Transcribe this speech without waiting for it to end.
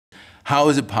how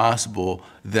is it possible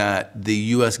that the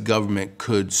U.S. government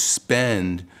could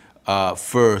spend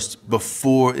first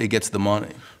before it gets the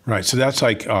money? Right. So that's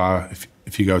like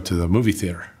if you go to the movie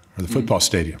theater or the football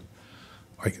stadium.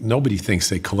 Like, nobody thinks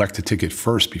they collect the ticket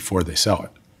first before they sell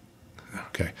it.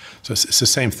 Okay, so it's the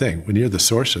same thing. When you're the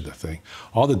source of the thing,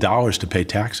 all the dollars to pay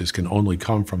taxes can only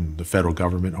come from the federal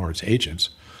government or its agents,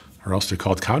 or else they're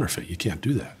called counterfeit. You can't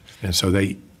do that. And so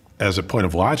they, as a point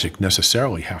of logic,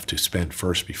 necessarily have to spend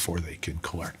first before they can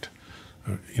collect,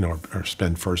 or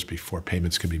spend first before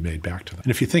payments can be made back to them.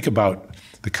 And if you think about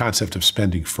the concept of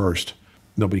spending first,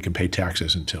 nobody can pay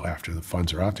taxes until after the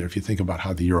funds are out there. If you think about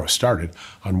how the euro started,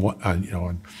 on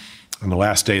the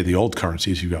last day of the old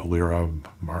currencies, you've got lira,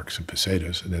 marks, and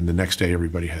pesetas, and then the next day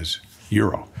everybody has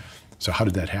euro. So how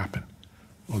did that happen?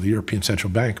 Well, the European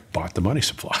Central Bank bought the money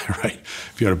supply, right?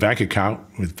 If you had a bank account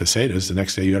with pesetas, the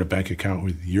next day you had a bank account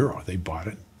with euro. They bought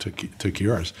it, took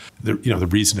yours. The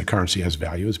reason the currency has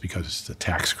value is because it's the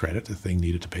tax credit. The thing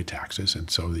needed to pay taxes,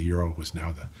 and so the euro was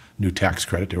now the new tax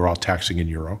credit. They were all taxing in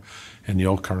euro, and the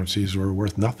old currencies were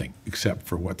worth nothing except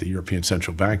for what the European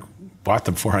Central Bank bought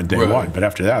them for on day one. But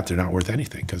after that, they're not worth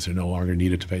anything because they're no longer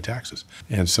needed to pay taxes.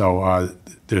 And so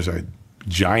there's a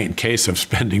giant case of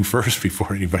spending first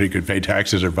before anybody could pay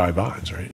taxes or buy bonds, right?